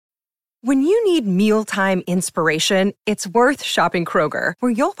When you need mealtime inspiration, it's worth shopping Kroger,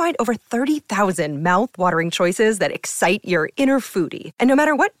 where you'll find over 30,000 mouth-watering choices that excite your inner foodie. And no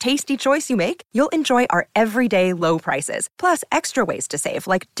matter what tasty choice you make, you'll enjoy our everyday low prices, plus extra ways to save,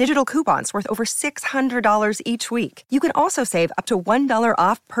 like digital coupons worth over $600 each week. You can also save up to $1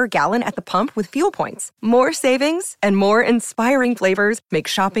 off per gallon at the pump with fuel points. More savings and more inspiring flavors make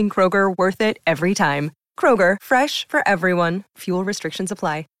shopping Kroger worth it every time. Kroger, fresh for everyone. Fuel restrictions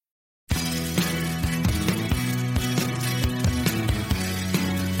apply.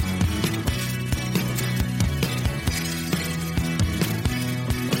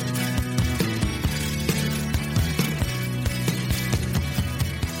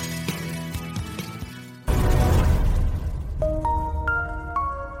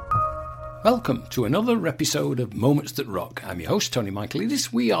 Welcome to another episode of Moments That Rock. I'm your host, Tony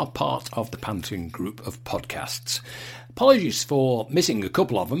Michaelidis. We are part of the Pantheon group of podcasts. Apologies for missing a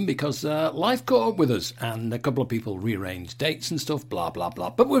couple of them because life caught up with us and a couple of people rearranged dates and stuff, blah, blah,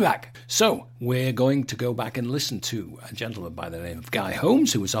 blah. But we're back. So we're going to go back and listen to a gentleman by the name of Guy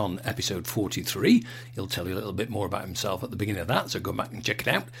Holmes, who was on episode 43. He'll tell you a little bit more about himself at the beginning of that, so go back and check it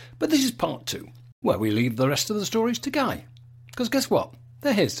out. But this is part 2, where we leave the rest of the stories to Guy. Because guess what?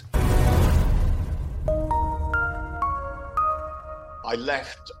 They're his. I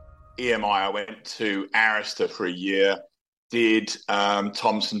left EMI, I went to Arista for a year, did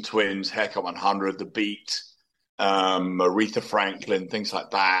Thompson Twins, Haircut 100, The Beat, Aretha Franklin, things like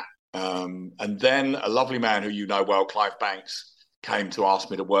that. And then a lovely man who you know well, Clive Banks, came to ask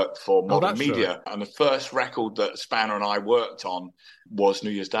me to work for Modern Media. Right. And the first record that Spanner and I worked on was New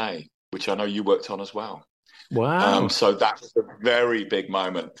Year's Day, which I know you worked on as well. Wow. So that was a very big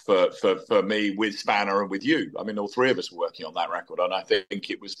moment for me with Spanner and with you. I mean, all three of us were working on that record, and I think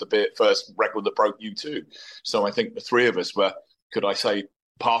it was the first record that broke you too. So I think the three of us were, could I say,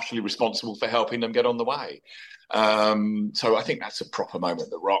 partially responsible for helping them get on the way. So I think that's a proper moment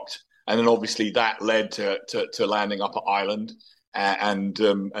that rocked. And then obviously that led to landing up at Island and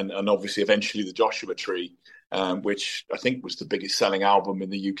obviously eventually the Joshua Tree. Which I think was the biggest selling album in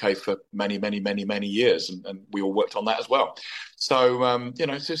the UK for many, many, many, many years. And we all worked on that as well. So,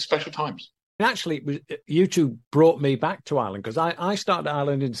 it's just special times. Actually, you two brought me back to Ireland because I started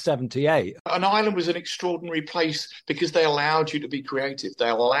Ireland in 78. And Ireland was an extraordinary place because they allowed you to be creative. They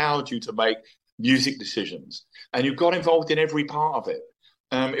allowed you to make music decisions. And you got involved in every part of it.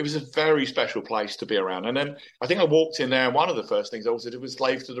 It was a very special place to be around. And then I think I walked in there, and one of the first things I also did was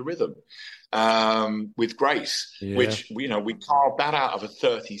Slave to the Rhythm with Grace, which, we carved that out of a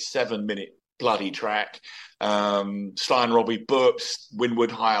 37-minute bloody track. Sly and Robbie, Burps,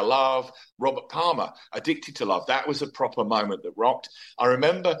 Winwood, Higher Love, Robert Palmer, Addicted to Love. That was a proper moment that rocked. I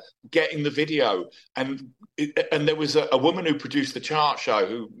remember getting the video, and there was a woman who produced the chart show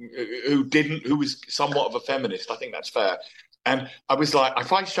who was somewhat of a feminist. I think that's fair. And I was like,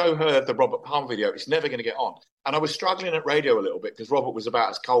 if I show her the Robert Palmer video, it's never going to get on. And I was struggling at radio a little bit because Robert was about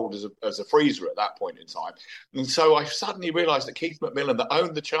as cold as a freezer at that point in time. And so I suddenly realised that Keith McMillan, that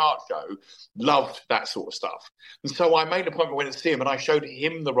owned the chart show, loved that sort of stuff. And so I made a point, I went to see him and I showed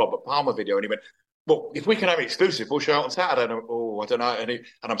him the Robert Palmer video, and he went, well, if we can have it exclusive, we'll show it on Saturday. And I don't know. And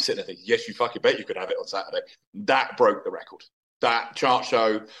I'm sitting there thinking, yes, you fucking bet you could have it on Saturday. That broke the record. That chart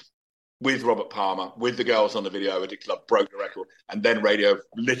show with Robert Palmer, with the girls on the video, Addicted to Love, broke the record, and then radio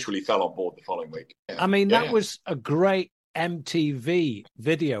literally fell on board the following week. Yeah. I mean, that was a great MTV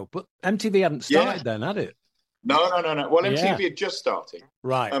video, but MTV hadn't started then, had it? No. Well, MTV had just started.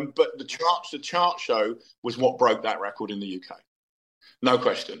 Right. But the chart show was what broke that record in the UK. No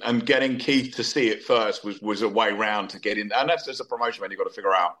question. And getting Keith to see it first was a way round to get in. And that's just a promotion, man. You've got to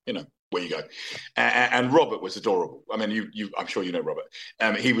figure out, where you go. And Robert was adorable. I mean, I'm sure you know Robert.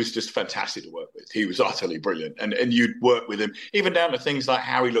 He was just fantastic to work with. He was utterly brilliant. And you'd work with him, even down to things like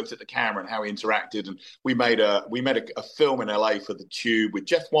how he looked at the camera and how he interacted. And we made a film in LA for the Tube with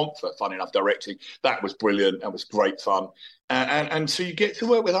Jeff Wamford, funny enough, directing. That was brilliant. That was great fun. And so you get to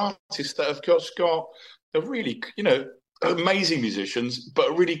work with artists that have got a really, amazing musicians,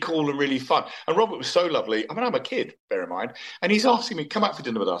 but really cool and really fun. And Robert was so lovely. I mean, I'm a kid, bear in mind. And he's asking me, come out for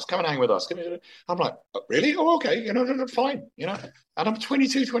dinner with us, come and hang with us. I'm like, oh, really? Oh, okay. Fine. And I'm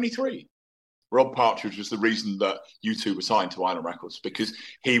 22, 23. Rob Partridge was the reason that U2 were signed to Island Records, because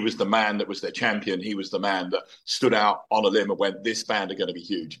he was the man that was their champion. He was the man that stood out on a limb and went, this band are going to be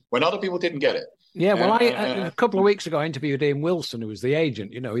huge, when other people didn't get it. Yeah, well, a couple of weeks ago, I interviewed Ian Wilson, who was the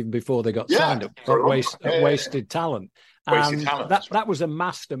agent, even before they got signed up at Wasted Talent. That was a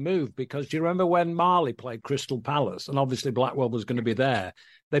master move, because do you remember when Marley played Crystal Palace, and obviously Blackwell was going to be there?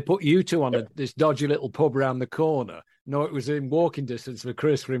 They put U2 on this dodgy little pub around the corner. No, it was in walking distance for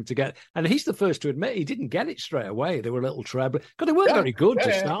Chris for him to get. And he's the first to admit he didn't get it straight away. They were a little treble because they weren't very good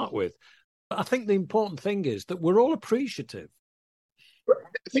to start with. But I think the important thing is that we're all appreciative.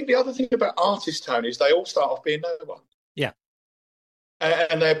 I think the other thing about artists, Tony, is they all start off being no one. Yeah.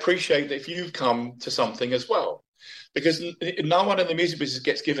 And they appreciate that if you've come to something as well. Because no one in the music business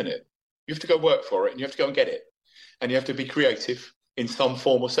gets given it. You have to go work for it and you have to go and get it. And you have to be creative in some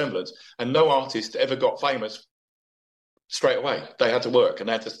form or semblance. And no artist ever got famous straight away. They had to work and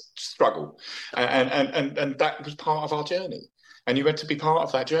they had to struggle. And that was part of our journey. And you had to be part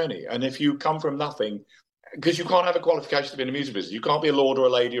of that journey. And if you come from nothing, because you can't have a qualification to be in the music business. You can't be a lord or a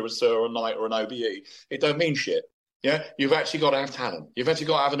lady or a sir or a knight or an OBE. It don't mean shit. Yeah, you've actually got to have talent. You've actually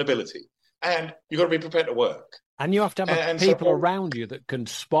got to have an ability. And you've got to be prepared to work. And you have to have people around you that can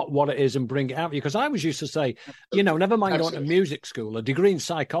spot what it is and bring it out. Because I was used to say, never mind going to music school, a degree in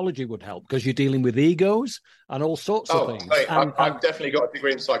psychology would help because you're dealing with egos and all sorts of things. Hey, I've definitely got a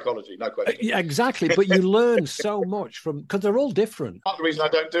degree in psychology, no question. Yeah, exactly. But you learn so much because they're all different. Part of the reason I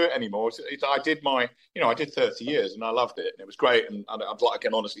don't do it anymore is I did I did 30 years and I loved it. And it was great. And I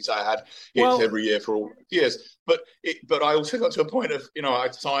can honestly say I had hits every year for all years. But I also got to a point of, I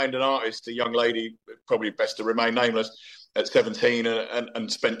signed an artist, a young lady, probably best to remain nameless, at 17 and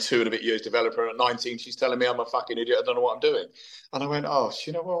spent 2 and a bit years developing her. At 19, she's telling me I'm a fucking idiot. I don't know what I'm doing. And I went,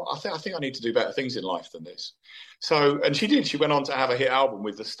 you know what? I think I need to do better things in life than this. So, and she did. She went on to have a hit album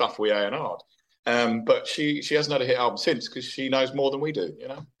with the stuff we A&R'd. But she hasn't had a hit album since because she knows more than we do.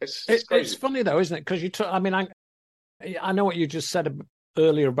 It's crazy. It's funny though, isn't it? Because I know what you just said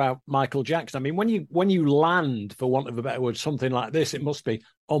earlier about Michael Jackson. I mean, when you land, for want of a better word, something like this, it must be,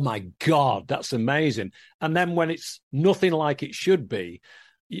 oh my God, that's amazing. And then when it's nothing like it should be,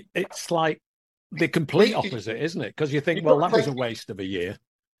 it's like the complete opposite, isn't it? Because you think, well, that was a waste of a year.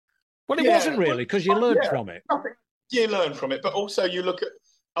 Well, it wasn't really, because you learned from it. You learn from it, but also you look at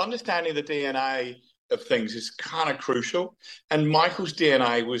understanding the DNA of things is kind of crucial. And Michael's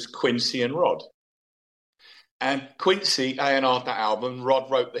DNA was Quincy and Rod. And Quincy A&R'd that album,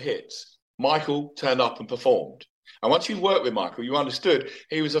 Rod wrote the hits. Michael turned up and performed. And once you worked with Michael, you understood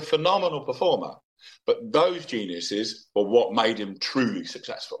he was a phenomenal performer. But those geniuses were what made him truly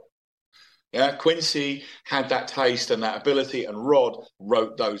successful. Yeah, Quincy had that taste and that ability, and Rod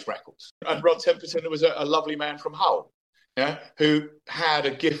wrote those records. And Rod Temperton was a lovely man from Hull, who had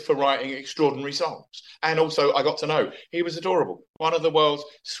a gift for writing extraordinary songs. And also, I got to know, he was adorable. One of the world's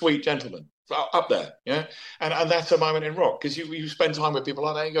sweet gentlemen. Up there, and that's a moment in rock because you spend time with people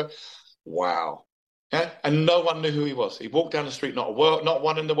like that and you go, wow, and no one knew who he was. He walked down the street, not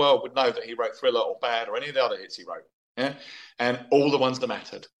one in the world would know that he wrote Thriller or Bad or any of the other hits he wrote, and all the ones that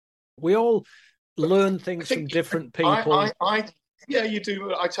mattered. We all learn things from different people. Yeah, you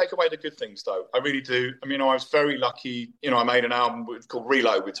do. I take away the good things, though. I really do. I mean, I was very lucky. I made an album called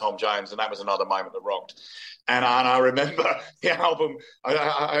Reload with Tom Jones, and that was another moment that rocked. And I remember the album,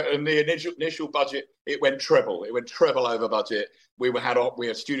 and the initial budget, it went treble. It went treble over budget. We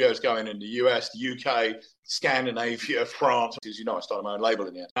had studios going in the US, the UK, Scandinavia, France. As you know, I started my own label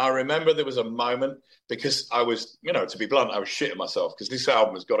in the end. I remember there was a moment because I was, to be blunt, I was shitting myself because this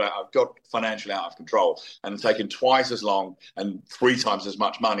album has got financially out of control and taken twice as long and 3 times as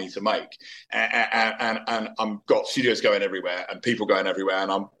much money to make. And I've got studios going everywhere and people going everywhere.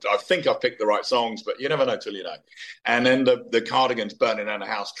 And I think I've picked the right songs, but you never know till you know. And then the Cardigans Burning Down the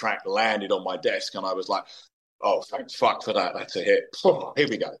House track landed on my desk and I was like, oh, thanks fuck for that. That's a hit. Here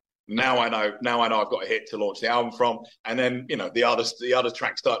we go. Now I know I've got a hit to launch the album from. And then, the other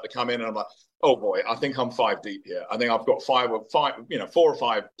tracks start to come in and I'm like, oh boy, I think I'm 5 deep here. I think I've got 4 or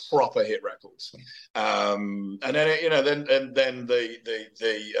 5 proper hit records. And then, then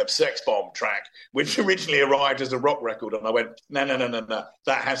the Sex Bomb track, which originally arrived as a rock record. And I went, no,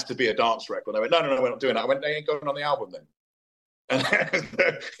 that has to be a dance record. And I went, no, we're not doing that. I went, they ain't going on the album then. And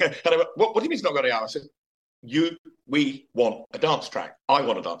I went, what do you mean it's not going on the album? I said, we want a dance track. I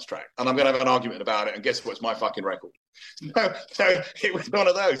want a dance track. And I'm going to have an argument about it. And guess what? It's my fucking record. So it was one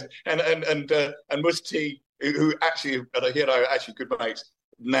of those. And Mus T, who actually, actually good mates,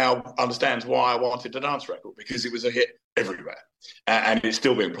 now understands why I wanted the dance record, because it was a hit everywhere. And it's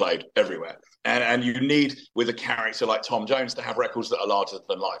still being played everywhere. And you need, with a character like Tom Jones, to have records that are larger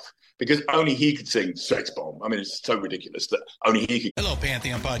than life, because only he could sing Sex Bomb. I mean, it's so ridiculous that only he could. Hello,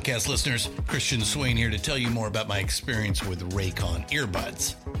 Pantheon podcast listeners. Christian Swain here to tell you more about my experience with Raycon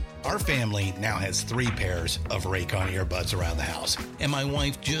earbuds. Our family now has 3 pairs of Raycon earbuds around the house, and my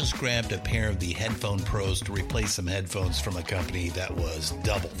wife just grabbed a pair of the Headphone Pros to replace some headphones from a company that was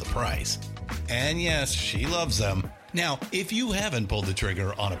double the price. And yes, she loves them. Now, if you haven't pulled the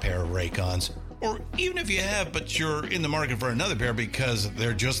trigger on a pair of Raycons, Or even if you have, but you're in the market for another pair because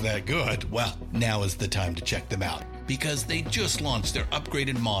they're just that good, well, now is the time to check them out because they just launched their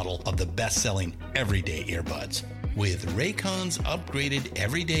upgraded model of the best-selling everyday earbuds. With Raycon's upgraded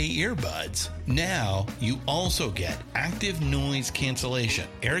everyday earbuds, now you also get active noise cancellation,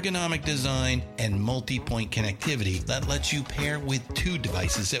 ergonomic design, and multi-point connectivity that lets you pair with 2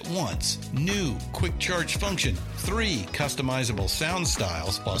 devices at once. New quick charge function, 3 customizable sound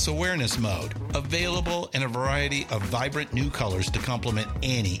styles plus awareness mode. Available in a variety of vibrant new colors to complement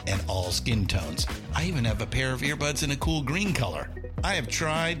any and all skin tones. I even have a pair of earbuds in a cool green color. I have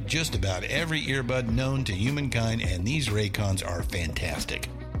tried just about every earbud known to humankind, and these Raycons are fantastic.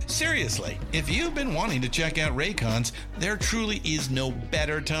 Seriously, if you've been wanting to check out Raycons, there truly is no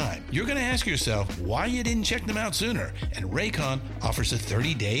better time. You're going to ask yourself why you didn't check them out sooner, and Raycon offers a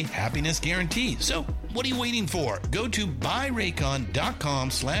 30-day happiness guarantee. So what are you waiting for? Go to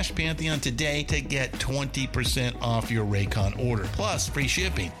buyraycon.com/Pantheon today to get 20% off your Raycon order, plus free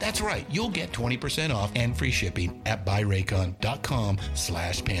shipping. That's right, you'll get 20% off and free shipping at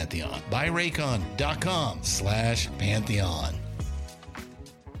buyraycon.com/Pantheon. buyraycon.com/Pantheon.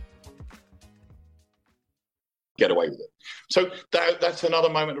 Get away with it. So that's another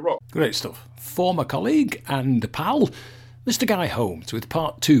moment to rock. Great stuff. Former colleague and pal, Mr. Guy Holmes, with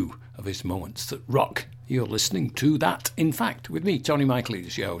part 2 of his Moments That Rock. You're listening to that, in fact, with me, Tony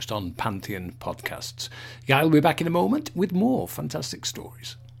Michaelis, your host on Pantheon Podcasts. Guy will be back in a moment with more fantastic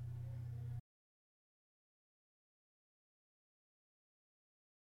stories.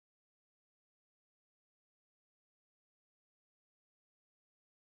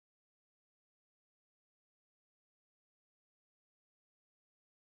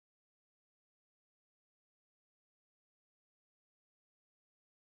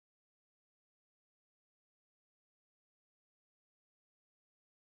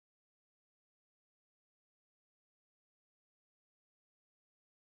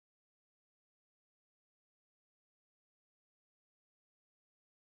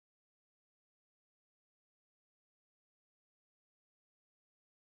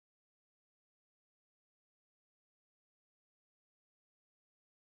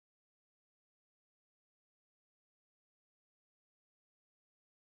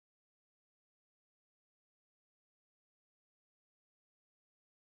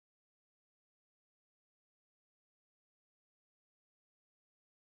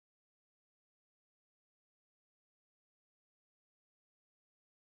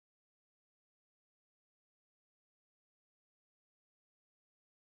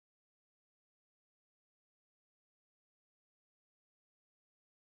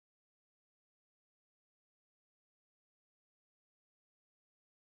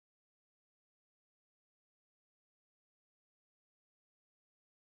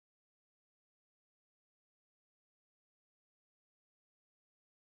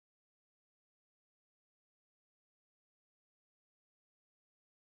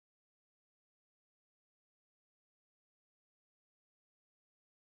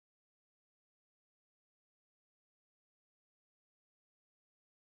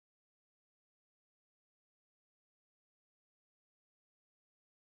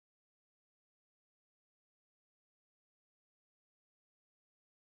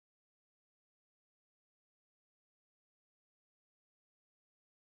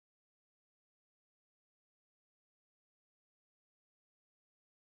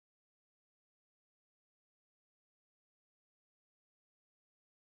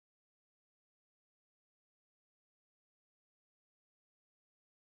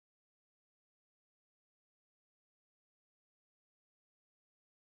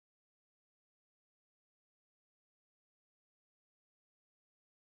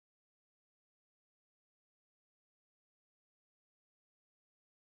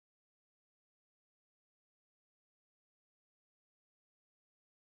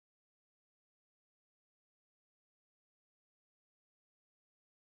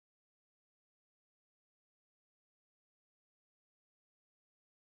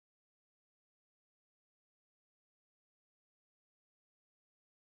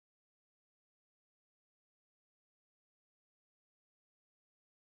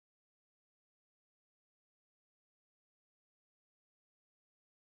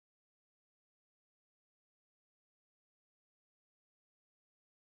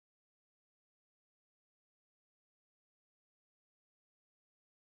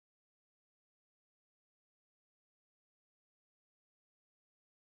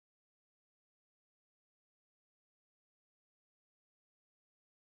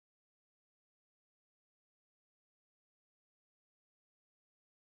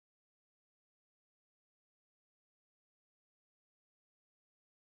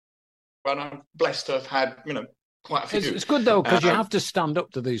 and I'm blessed to have had, quite a few. It's good, though, because you have to stand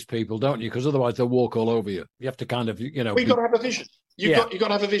up to these people, don't you? Because otherwise they'll walk all over you. You have to kind of, We've got to have a vision. You've got to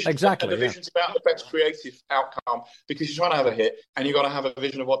have a vision. Exactly. And the vision's about the best creative outcome, because you're trying to have a hit, and you've got to have a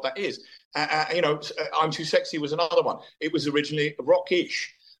vision of what that is. I'm Too Sexy was another one. It was originally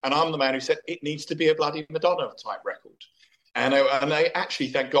rock-ish, and I'm the man who said it needs to be a bloody Madonna type record. And they actually,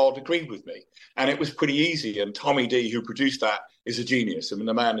 thank God, agreed with me. And it was pretty easy. And Tommy D, who produced that, is a genius. I mean,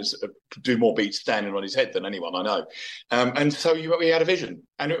 the man could do more beats standing on his head than anyone I know. And so we had a vision.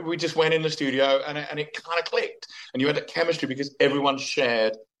 And we just went in the studio, and it kind of clicked. And you had that chemistry because everyone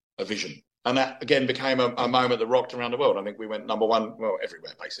shared a vision. And that, again, became a moment that rocked around the world. I think we went number one, well,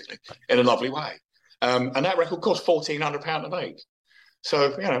 everywhere, basically, in a lovely way. And that record cost £1,400 to make.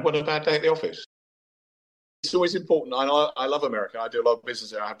 So, what a bad day at the office. It's always important. I love America. I do a lot of business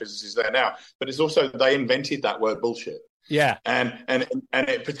there. I have businesses there now. But it's also, they invented that word bullshit. Yeah. And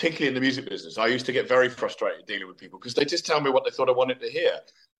it, particularly in the music business, I used to get very frustrated dealing with people because they just tell me what they thought I wanted to hear.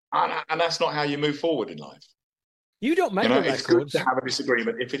 And that's not how you move forward in life. You don't make the records. It's good to have a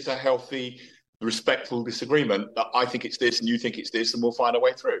disagreement. If it's a healthy, respectful disagreement, I think it's this and you think it's this, and we'll find a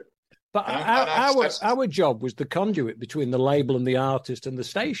way through. But our job was the conduit between the label and the artist and the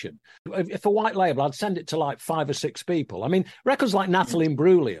station. If a white label, I'd send it to like 5 or 6 people. I mean, records like Natalie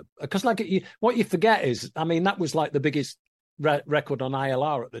Imbruglia, because what you forget is, I mean, that was like the biggest record on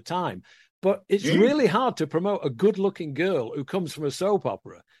ILR at the time. But it's really hard to promote a good-looking girl who comes from a soap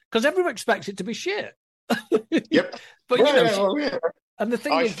opera because everyone expects it to be shit. Yep. But, and the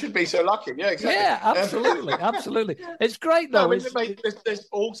thing I should be so lucky. Yeah, exactly. Yeah, absolutely, absolutely. It's great, though. There's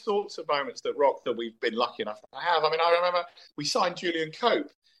all sorts of moments that rock that we've been lucky enough to have. I mean, I remember we signed Julian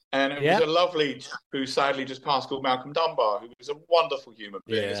Cope, and it was a lovely, who sadly just passed, called Malcolm Dunbar, who was a wonderful human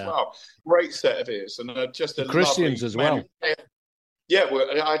being as well. Great set of ears, and just a Christians as well. Yeah,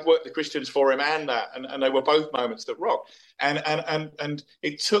 I'd worked the Christians for him and that, and they were both moments that rock. And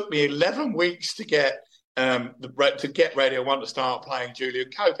it took me 11 weeks to get Radio 1 to start playing Julian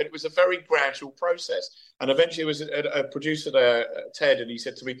Cope, and it was a very gradual process. And eventually, it was a producer there, Ted, and he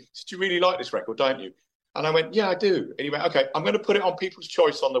said to me, "You really like this record, don't you?" And I went, "Yeah, I do." And he went, "Okay, I'm going to put it on People's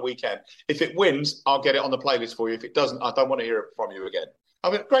Choice on the weekend. If it wins, I'll get it on the playlist for you. If it doesn't, I don't want to hear it from you again." I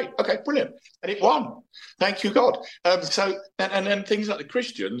went, "Great, okay, brilliant." And it won. Thank you, God. And then things like the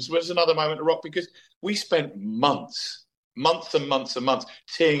Christians was another moment of rock, because we spent months and months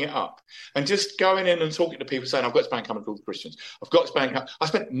teeing it up and just going in and talking to people saying, "I've got this band coming called the Christians. I've got this band coming." I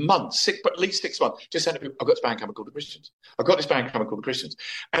spent months, at least 6 months, just saying to people, "I've got this band coming called the Christians. I've got this band coming called the Christians."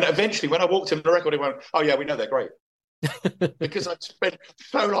 And eventually, when I walked in the record, they went, "Oh yeah, we know they're great." Because I'd spent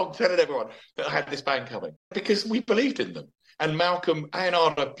so long telling everyone that I had this band coming, because we believed in them. And Malcolm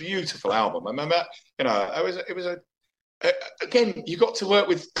A&R'd a beautiful album. I remember, again, you got to work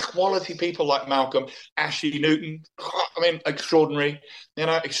with quality people like Malcolm, Ashley Newton. I mean, extraordinary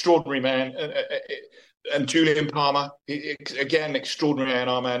man. And Julian Palmer, again, extraordinary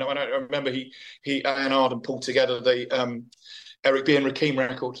A&R man. I remember he A&R'd and pulled together the Eric B. and Rakim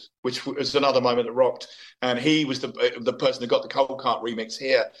record, which was another moment that rocked. And he was the person who got the Cold Cart remix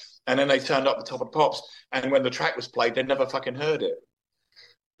here. And then they turned up the Top of the Pops. And when the track was played, they never fucking heard it.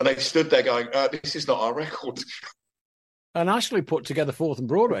 And they stood there going, "This is not our record." And Ashley put together 4th and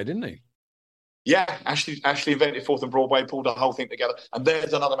Broadway, didn't he? Yeah, Ashley invented 4th and Broadway, pulled the whole thing together. And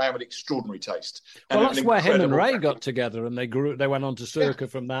there's another man with extraordinary taste. Well, that's where him and Ray got together, and they went on to Circa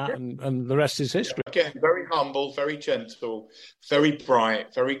from that, and the rest is history. Again, very humble, very gentle, very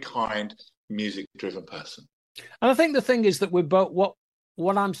bright, very kind, music-driven person. And I think the thing is that we're both,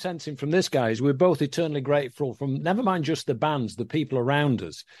 what I'm sensing from this guy is we're both eternally grateful from, never mind just the bands, the people around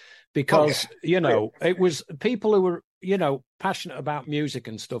us. Because, it was people who were, passionate about music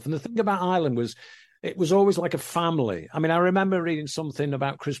and stuff. And the thing about Ireland was, it was always like a family. I mean, I remember reading something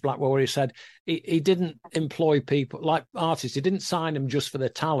about Chris Blackwell where he said he didn't employ people like artists. He didn't sign them just for their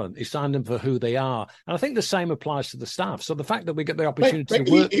talent. He signed them for who they are. And I think the same applies to the staff. So the fact that we get the opportunity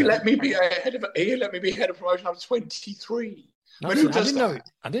to work, he let me be head of promotion. I was 23. I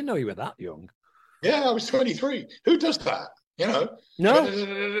didn't know you were that young. Yeah, I was 23. Who does that? No.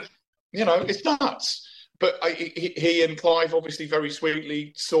 It's nuts. But he and Clive obviously very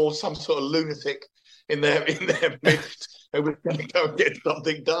sweetly saw some sort of lunatic in their midst who was going to go and get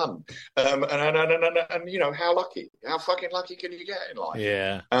something done. And how fucking lucky can you get in life?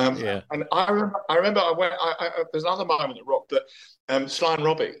 Yeah. And I remember there's another moment that rocked that Sly and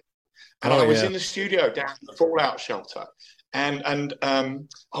Robbie, and I was in the studio down in the Fallout shelter. And I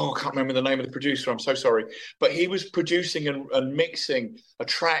can't remember the name of the producer. I'm so sorry, but he was producing and mixing a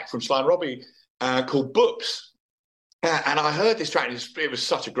track from Sly and Robbie called "Boops," And I heard this track, and it was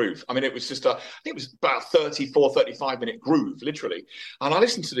such a groove. I mean, it was just I think it was about 35-minute groove, literally. And I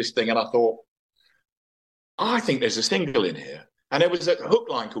listened to this thing and I thought, I think there's a single in here. And there was a hook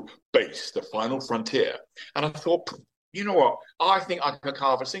line called Bass, the Final Frontier. And I thought, you know what? I think I can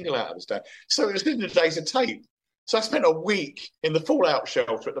carve a single out of this day. So it was in the days of tape. So I spent a week in the Fallout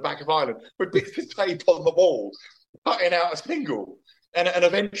shelter at the back of Ireland with bits of tape on the wall, cutting out a single. And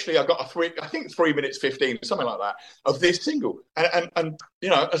eventually I got 3 minutes 15, something like that, of this single. And you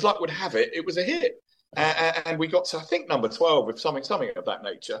know, as luck would have it, it was a hit. And we got to, I think, number 12 with something of that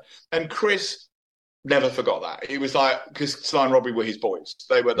nature. And Chris never forgot that. He was like, because Sly and Robbie were his boys.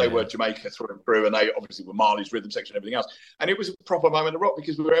 They were Jamaica through and through, and they obviously were Marley's rhythm section and everything else. And it was a proper moment of rock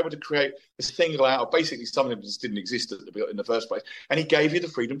because we were able to create a single out of basically something that just didn't exist in the first place. And he gave you the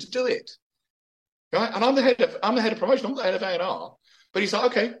freedom to do it. Right? And I'm the head of promotion. I'm the head of A&R. But he's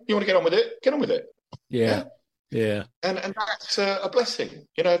like, okay, you want to get on with it? Get on with it. Yeah. And that's a blessing.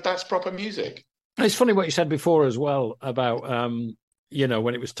 You know, that's proper music. It's funny what you said before as well about, you know,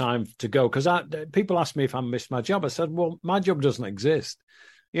 when it was time to go. Because people ask me if I missed my job. I said, well, my job doesn't exist.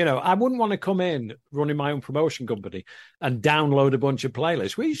 You know, I wouldn't want to come in running my own promotion company and download a bunch of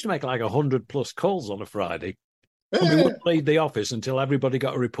playlists. We used to make like 100+ calls on a Friday. And we wouldn't leave the office until everybody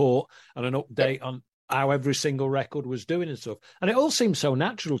got a report and an update on how every single record was doing and stuff. And it all seems so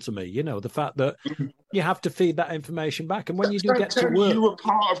natural to me, you know, the fact that you have to feed that information back. And when you do get to work... You were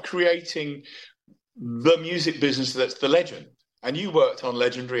part of creating the music business that's the legend. And you worked on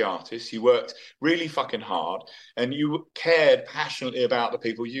legendary artists. You worked really fucking hard. And you cared passionately about the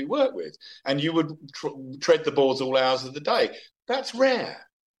people you work with. And you would tread the boards all hours of the day. That's rare.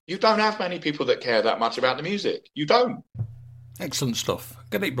 You don't have many people that care that much about the music. You don't. Excellent stuff.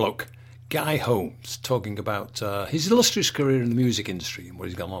 Good night, bloke. Guy Holmes, talking about his illustrious career in the music industry and what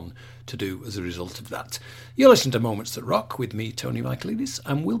he's gone on to do as a result of that. You're listening to Moments That Rock with me, Tony Michaelidis,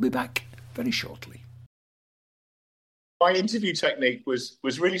 and we'll be back very shortly. My interview technique was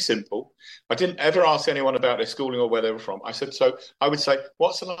really simple. I didn't ever ask anyone about their schooling or where they were from. I would say,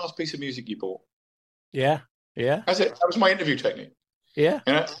 what's the last piece of music you bought? Yeah. That's it. That was my interview technique. Yeah.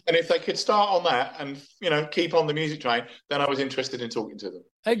 You know? And if they could start on that and, you know, keep on the music train, then I was interested in talking to them.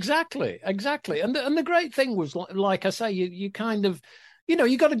 Exactly. And the great thing was, like I say, you kind of, you know,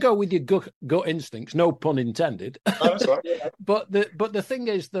 you got to go with your gut instincts, no pun intended. Oh, that's right. Yeah. But the thing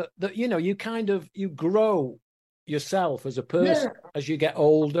is that you know, you grow yourself as a person as you get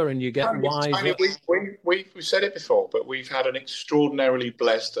older and you get wiser. I mean, we've said it before, but we've had an extraordinarily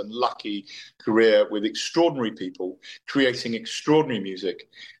blessed and lucky career with extraordinary people creating extraordinary music,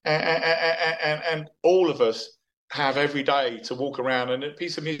 and all of us have every day to walk around and a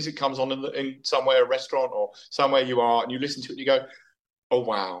piece of music comes on in somewhere, a restaurant or somewhere you are, and you listen to it and you go, oh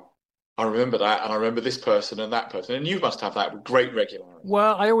wow, I remember that, and I remember this person and that person. And you must have that with great regularity.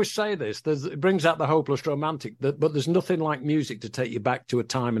 Well, I always say this. It brings out the hopeless romantic, but there's nothing like music to take you back to a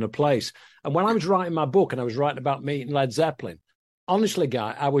time and a place. And when I was writing my book and I was writing about meeting Led Zeppelin, honestly,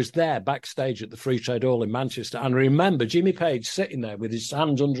 Guy, I was there backstage at the Free Trade Hall in Manchester. And I remember Jimmy Page sitting there with his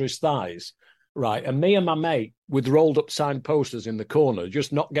hands under his thighs, right? And me and my mate with rolled up signed posters in the corner,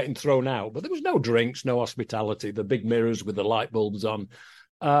 just not getting thrown out. But there was no drinks, no hospitality, the big mirrors with the light bulbs on.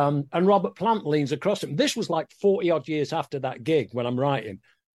 And Robert Plant leans across him. This was like 40-odd years after that gig when I'm writing.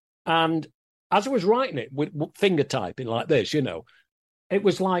 And as I was writing it with finger typing like this, you know, it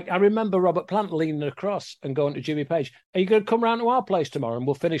was like, I remember Robert Plant leaning across and going to Jimmy Page, are you going to come round to our place tomorrow and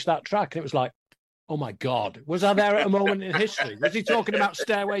we'll finish that track? And it was like, oh my God, was I there at a moment in history? Was he talking about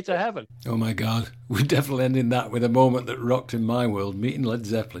Stairway to Heaven? Oh my God, we're definitely ending that with a moment that rocked in my world, meeting Led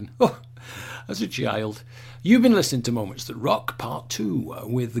Zeppelin. Oh, as a child. You've been listening to Moments That Rock, Part 2,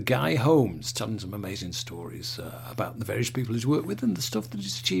 with Guy Holmes, telling some amazing stories about the various people he's worked with and the stuff that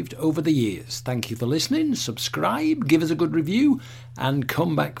he's achieved over the years. Thank you for listening. Subscribe, give us a good review, and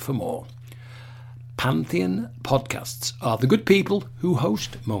come back for more. Pantheon Podcasts are the good people who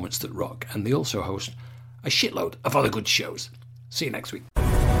host Moments That Rock, and they also host a shitload of other good shows. See you next week.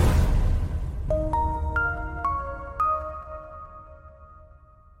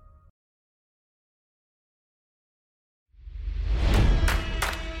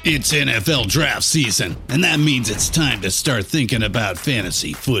 It's NFL draft season, and that means it's time to start thinking about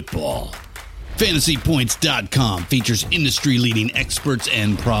fantasy football. FantasyPoints.com features industry-leading experts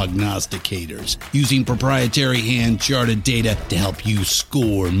and prognosticators using proprietary hand-charted data to help you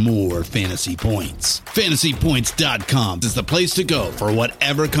score more fantasy points. FantasyPoints.com is the place to go for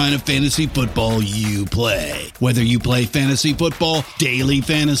whatever kind of fantasy football you play. Whether you play fantasy football, daily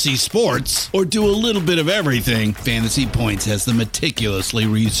fantasy sports, or do a little bit of everything, Fantasy Points has the meticulously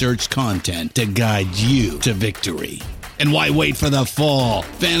researched content to guide you to victory. And why wait for the fall?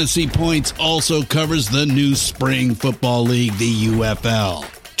 Fantasy Points also covers the new spring football league, the UFL.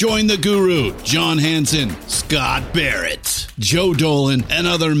 Join the guru, John Hansen, Scott Barrett, Joe Dolan, and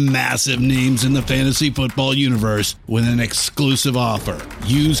other massive names in the fantasy football universe with an exclusive offer.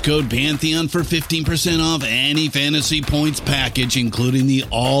 Use code Pantheon for 15% off any Fantasy Points package, including the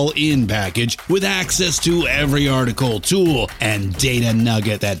all-in package, with access to every article, tool, and data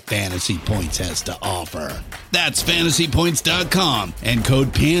nugget that Fantasy Points has to offer. That's FantasyPoints.com and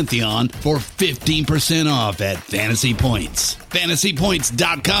code Pantheon for 15% off at Fantasy Points.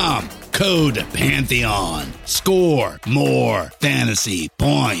 FantasyPoints.com, code Pantheon. Score more fantasy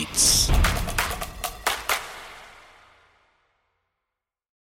points.